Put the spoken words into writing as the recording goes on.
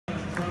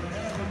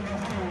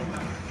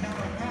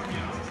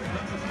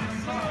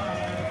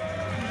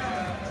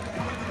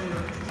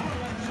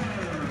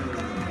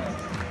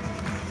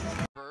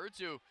forwards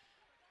who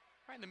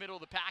right in the middle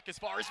of the pack as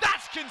far as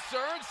that's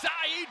concerned.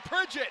 Saeed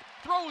Pridgett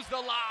throws the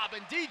lob,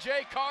 and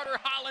DJ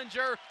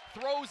Carter-Hollinger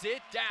throws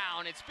it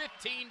down. It's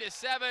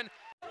 15-7.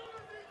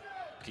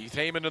 Keith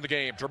Heyman in the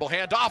game. Dribble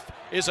handoff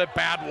is a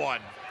bad one.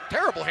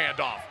 Terrible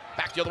handoff.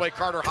 Back the other way,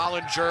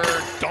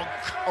 Carter-Hollinger. Dunk,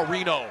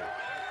 Areno.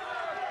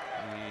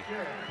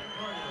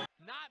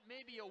 Not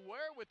maybe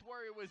aware with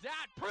where he was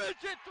at.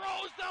 Pridgett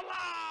throws the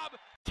lob.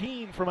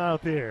 Team from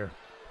out there.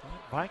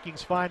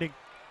 Vikings finding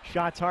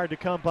shots hard to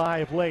come by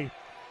of late.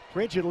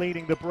 Pridgett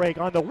leading the break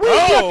on the wing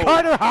to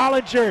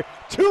Carter-Hollinger.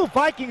 Two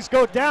Vikings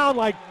go down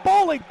like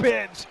bowling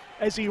pins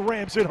as he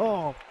rams it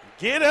home.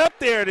 Get up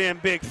there then,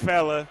 big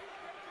fella.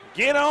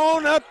 Get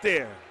on up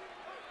there.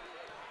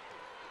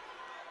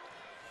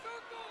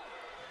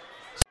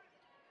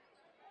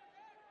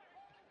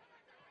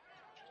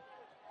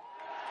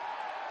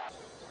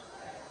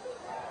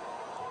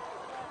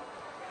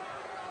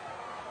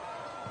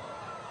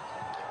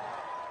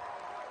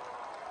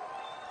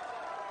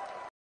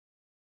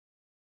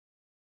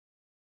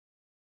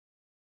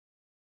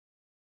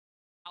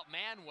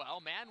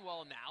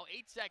 Manuel now,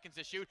 8 seconds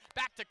to shoot.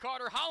 Back to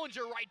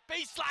Carter-Hollinger, right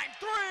baseline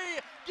three.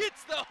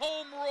 Gets the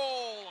home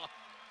roll.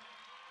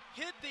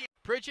 Hit the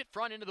Pridgett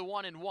front into the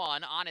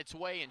 1-and-1 on its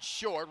way and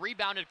short.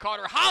 Rebounded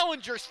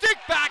Carter-Hollinger. Stick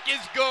back is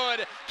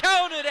good.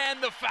 Counted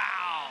and the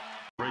foul.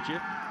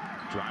 Pridgett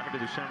driving to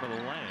the center of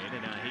the lane,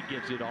 and now he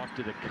gives it off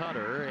to the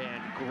cutter.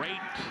 And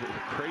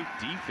great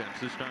defense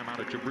this time out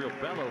of Jabril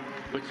Bello.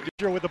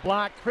 But with the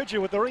block, Pridgett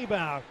with the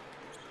rebound.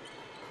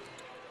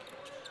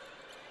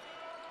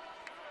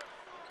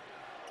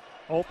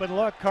 Open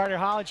look,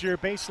 Carter-Hollinger,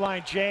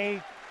 baseline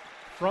J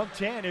from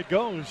 10, it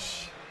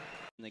goes.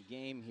 In the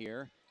game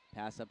here,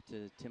 pass up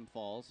to Tim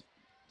Falls.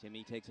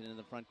 Timmy takes it into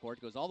the front court,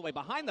 goes all the way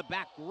behind the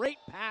back. Great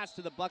pass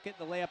to the bucket,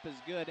 the layup is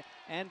good,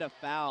 and a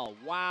foul.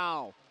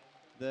 Wow.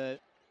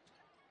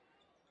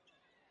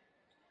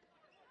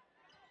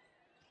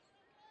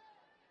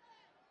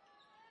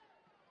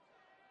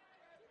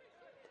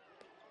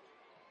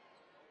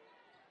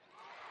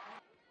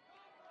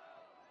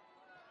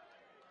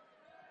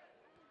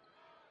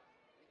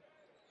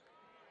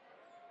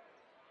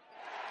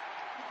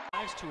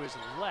 To his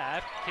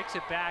left, kicks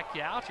it back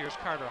out. Here's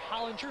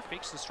Carter-Hollinger,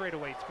 fakes the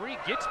straightaway three,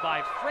 gets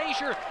by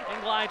Frazier,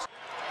 and glides.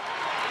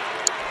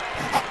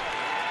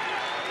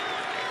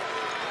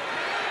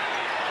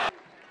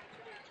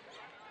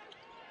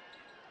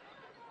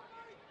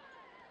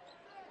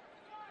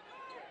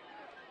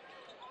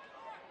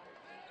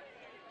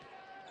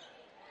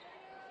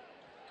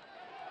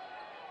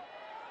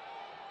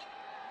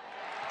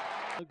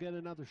 He'll get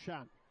another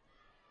shot.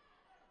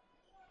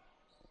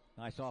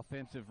 Nice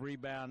offensive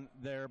rebound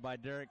there by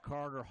Derrick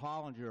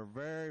Carter-Hollinger. A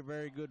very,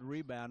 very good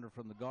rebounder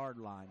from the guard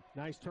line.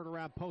 Nice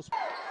turnaround post.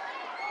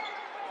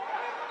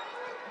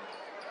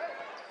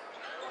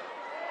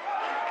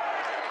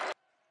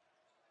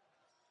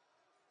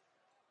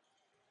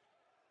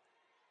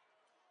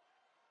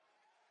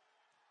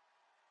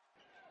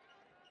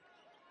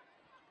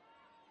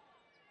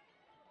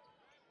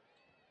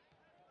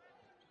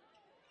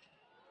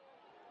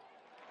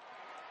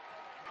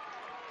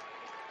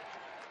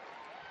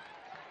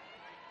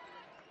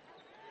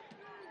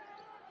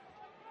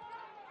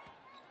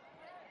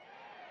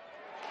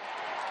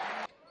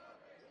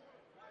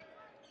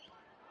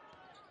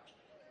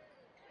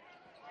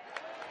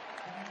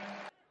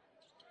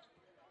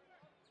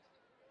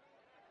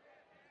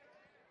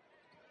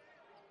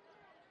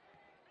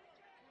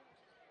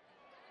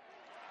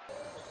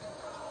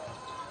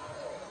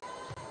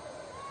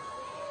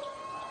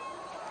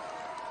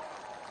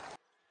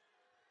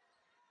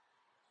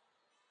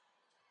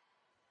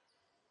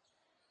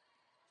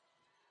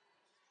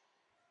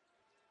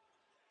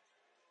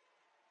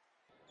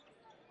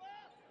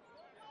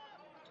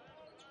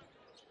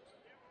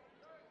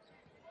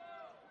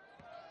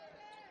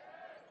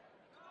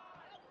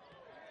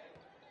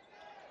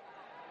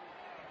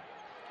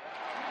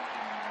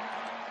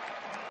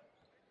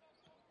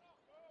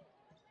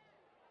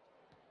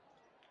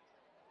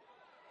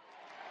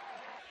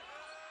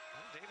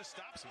 Davis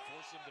stops and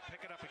forces him to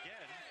pick it up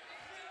again.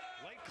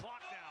 Late clock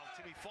now.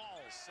 Timmy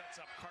Falls sets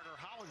up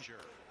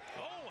Carter-Hollinger.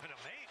 Oh, and a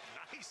mate.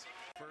 Nice.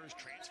 First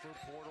transfer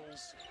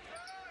portals,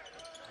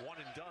 one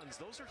and dones.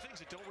 Those are things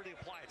that don't really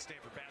apply at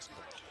Stanford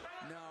basketball.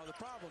 No, the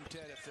problem,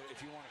 Ted, if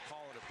you want to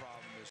call it a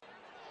problem, is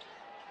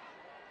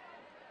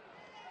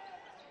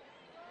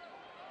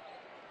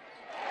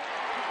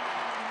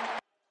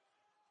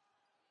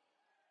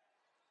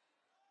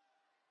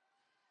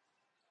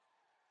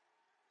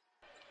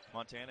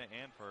Montana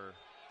and for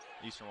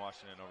Eastern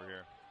Washington over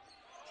here.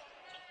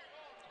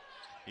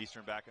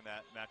 Eastern back in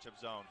that matchup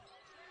zone.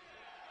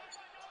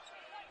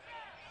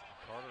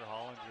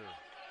 Carter-Hollinger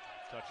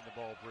touching the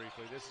ball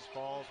briefly. This is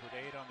Falls with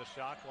 8 on the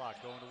shot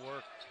clock, going to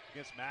work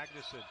against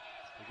Magnuson.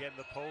 Again,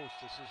 the post.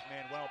 This is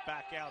Manuel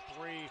back out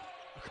 3.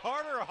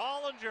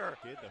 Carter-Hollinger.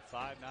 Kid, the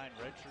 5'9"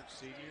 redshirt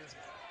senior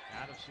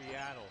out of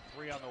Seattle.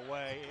 3 on the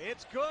way.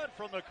 It's good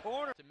from the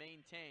corner. To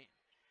maintain.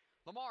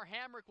 Lamar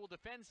Hamrick will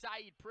defend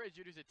Saeed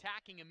Pridgett, who's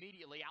attacking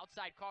immediately.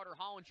 Outside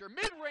Carter-Hollinger,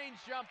 mid-range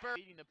jumper.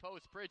 Beating the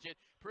post, Pridgett.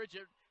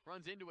 Pridgett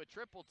runs into a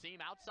triple team.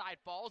 Outside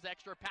Falls,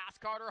 extra pass,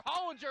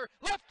 Carter-Hollinger.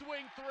 Left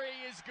wing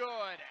three is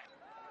good.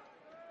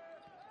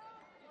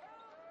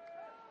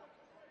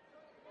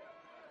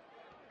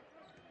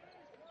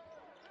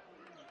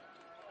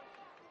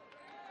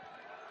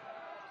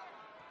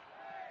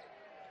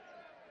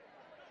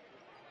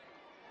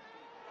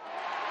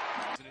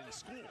 In the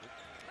school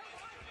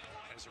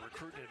as a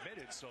recruit and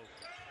admitted, so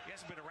he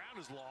hasn't been around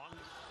as long,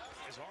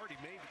 has already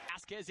made.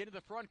 Vasquez into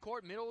the front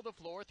court, middle of the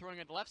floor, throwing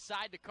it left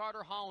side to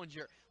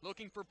Carter-Hollinger,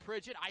 looking for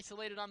Pridgett,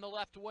 isolated on the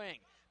left wing.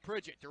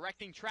 Pridgett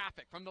directing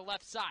traffic from the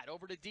left side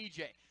over to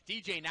DJ.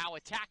 DJ now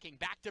attacking,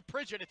 back to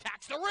Pridgett,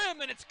 attacks the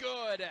rim, and it's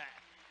good.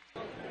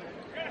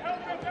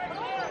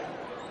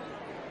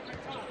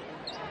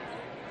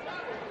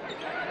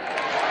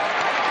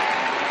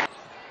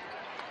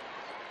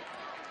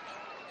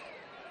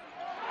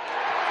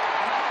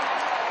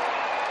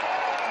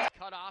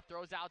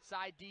 Throws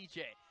outside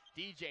DJ.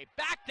 DJ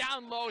back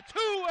down low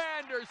to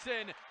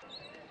Anderson.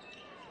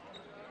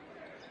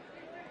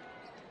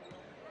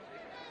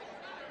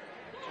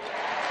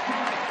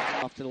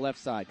 Off to the left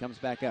side, comes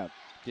back up,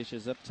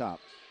 dishes up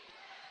top.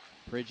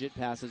 Pridgett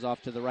passes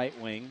off to the right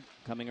wing,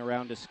 coming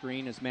around to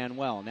screen is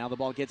Manuel. Now the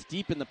ball gets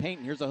deep in the paint,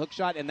 and here's a hook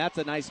shot, and that's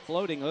a nice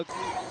floating hook.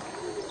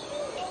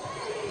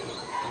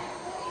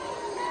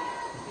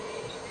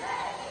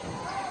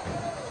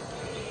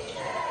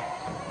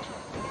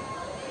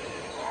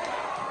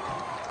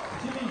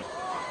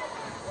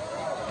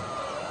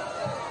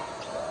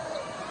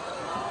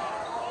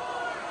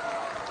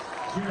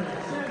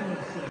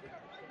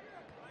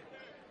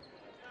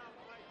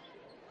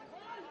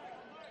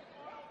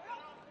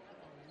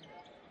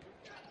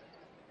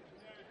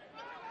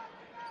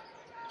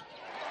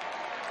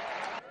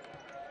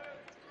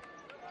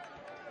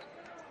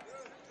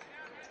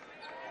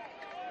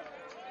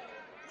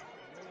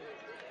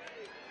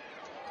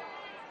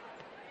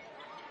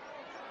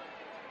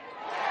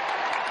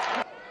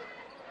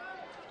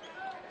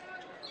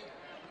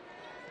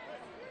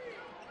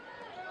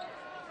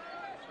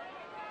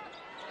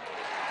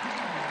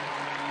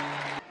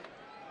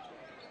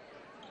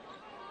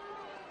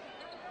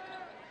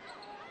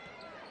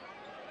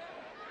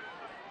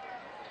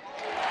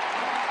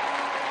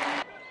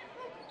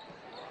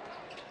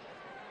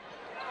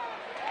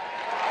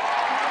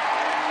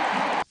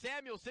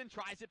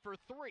 Tries it for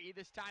three.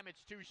 This time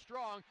it's too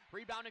strong.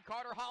 Rebounding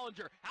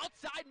Carter-Hollinger.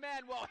 Outside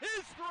Manuel.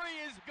 His three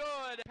is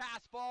good.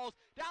 Pass falls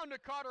down to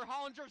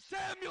Carter-Hollinger.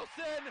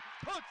 Samuelson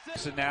puts it.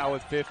 So now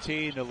with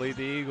 15 to lead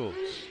the Eagles.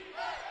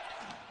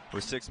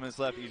 With 6 minutes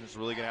left, Eaton's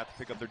really going to have to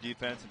pick up their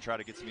defense and try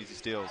to get some easy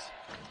steals.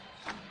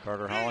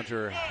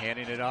 Carter-Hollinger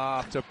handing it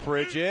off to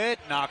Pridgett.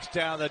 Knocks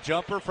down the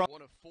jumper from.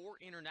 One of 4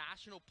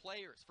 international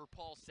players for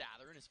Paul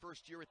Sather in his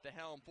first year at the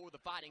helm for the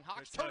Fighting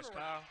Hawks. Touch,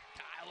 Kyle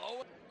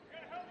Owen.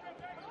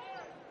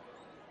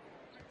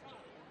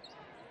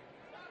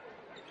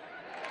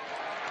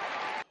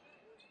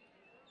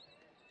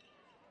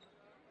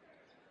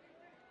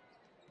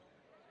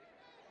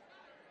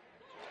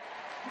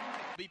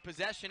 The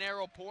possession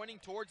arrow pointing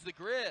towards the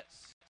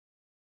Grizz.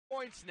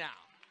 Points now.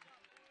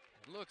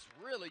 It looks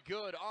really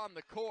good on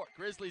the court.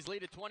 Grizzlies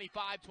lead at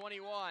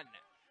 25-21.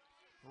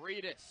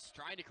 Reedus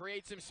trying to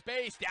create some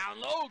space. Down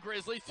low,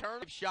 Grizzlies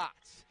turn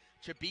shots.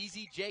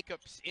 Chibizi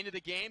Jacobs into the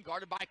game,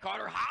 guarded by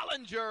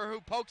Carter-Hollinger, who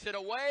pokes it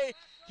away.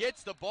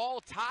 Gets the ball,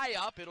 tie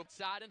up. It'll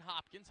side in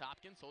Hopkins.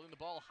 Hopkins holding the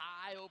ball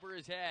high over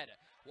his head.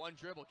 One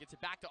dribble, gets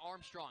it back to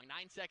Armstrong.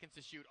 9 seconds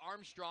to shoot.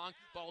 Armstrong,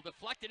 ball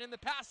deflected in the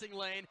passing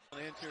lane. On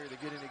the interior to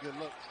get any good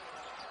look.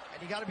 And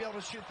you got to be able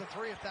to shoot the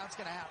three if that's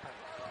going to happen.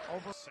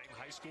 Over. Same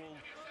high school.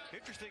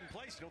 Interesting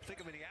place. You don't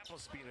think of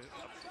Minneapolis being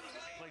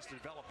a place to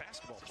develop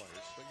basketball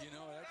players. But, you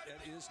know,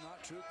 that is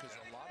not true because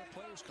a lot of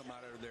players come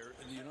out of there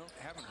and, you know,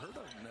 haven't heard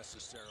of them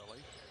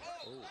necessarily.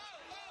 Oh,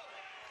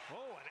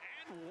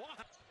 and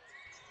one.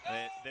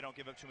 They don't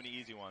give up too many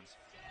easy ones.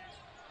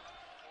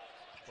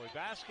 Boy,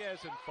 Vasquez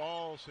and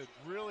Falls have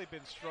really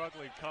been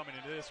struggling coming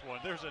into this one.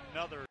 There's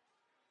another.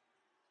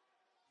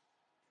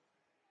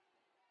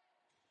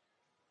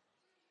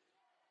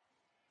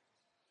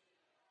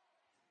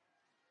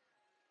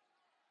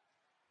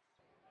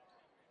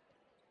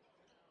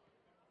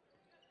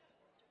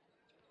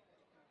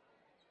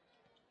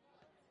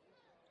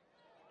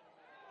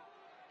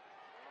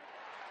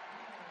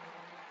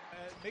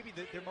 Maybe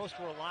their most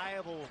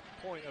reliable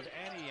point of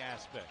any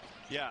aspect.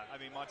 Yeah, I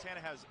mean,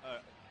 Montana has a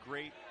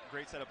great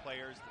set of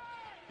players.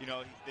 You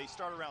know, they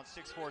start around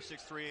 6'4",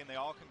 6'3", and they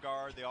all can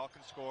guard, they all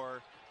can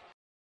score.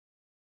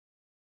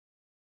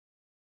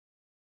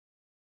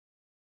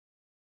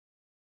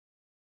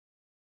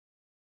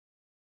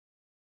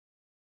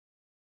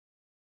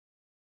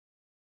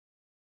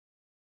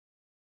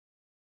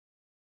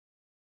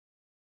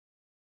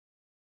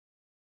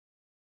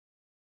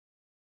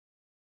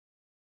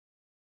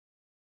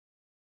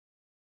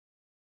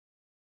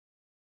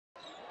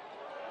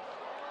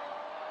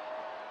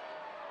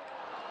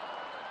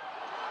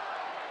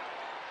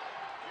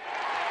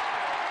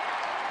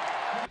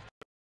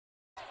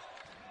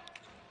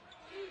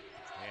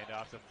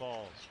 to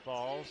Falls.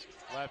 Falls,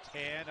 left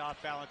hand,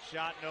 off balance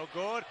shot, no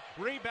good.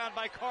 Rebound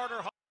by Carter.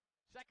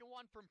 Second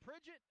one from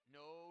Pridgett,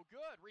 no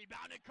good.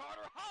 Rebounded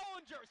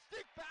Carter-Hollinger,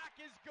 stick back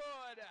is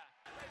good.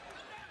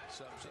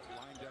 Subs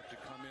lined up to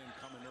come in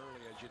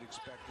early as you'd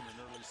expect in an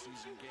early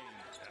season game.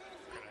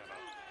 We're going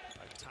to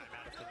have a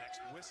timeout at the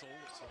next whistle,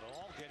 so they'll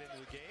all get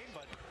into the game,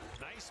 but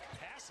nice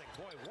passing.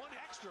 Boy, one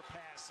extra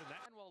pass in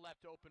that. Criswell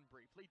left open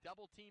briefly,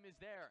 double team is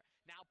there.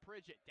 Now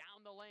Pridgett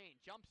down the lane,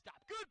 jump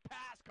stop, good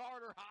pass,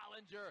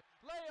 Carter-Hollinger,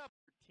 layup.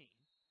 13.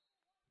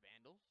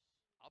 Vandals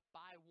up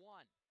by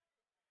 1.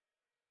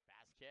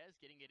 Vasquez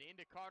getting it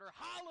into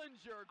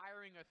Carter-Hollinger,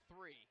 firing a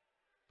 3.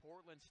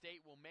 Portland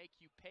State will make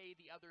you pay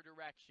the other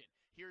direction.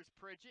 Here's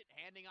Pridgett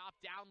handing off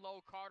down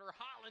low.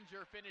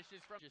 Carter-Hollinger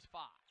finishes from just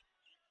 5.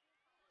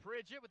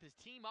 Pridgett with his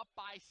team up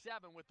by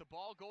 7 with the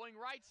ball going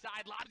right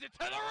side, lobs it to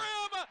the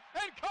rim,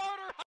 and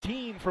Carter.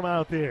 Team from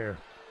out there.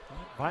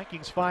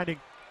 Vikings finding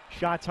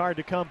shots hard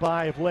to come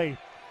by of late.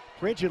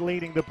 Pridgett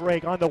leading the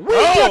break on the wing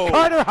to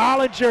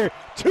Carter-Hollinger.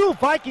 2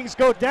 Vikings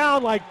go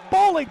down like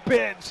bowling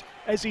pins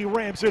as he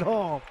rams it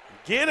home.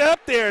 Get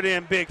up there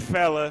then, big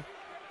fella.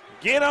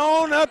 Get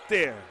on up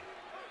there.